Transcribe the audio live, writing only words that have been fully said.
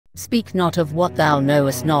Speak not of what thou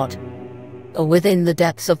knowest not. For within the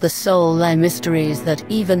depths of the soul lie mysteries that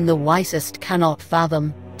even the wisest cannot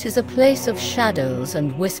fathom. 'Tis a place of shadows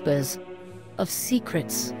and whispers, of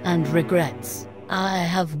secrets and regrets. I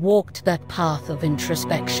have walked that path of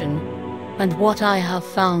introspection, and what I have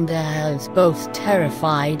found there has both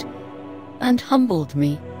terrified and humbled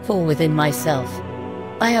me, for within myself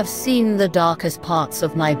I have seen the darkest parts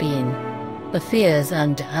of my being, the fears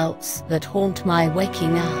and doubts that haunt my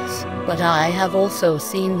waking hours. But I have also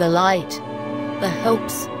seen the light, the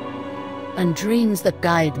hopes and dreams that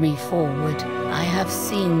guide me forward. I have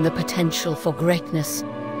seen the potential for greatness,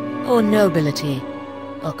 for nobility,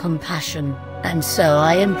 for compassion. And so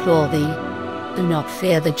I implore thee, do not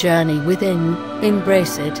fear the journey within,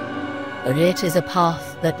 embrace it, for it is a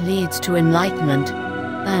path that leads to enlightenment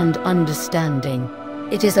and understanding.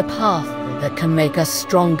 It is a path that can make us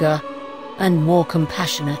stronger and more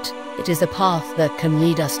compassionate. It is a path that can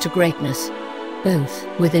lead us to greatness, both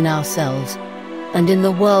within ourselves and in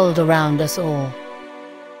the world around us all.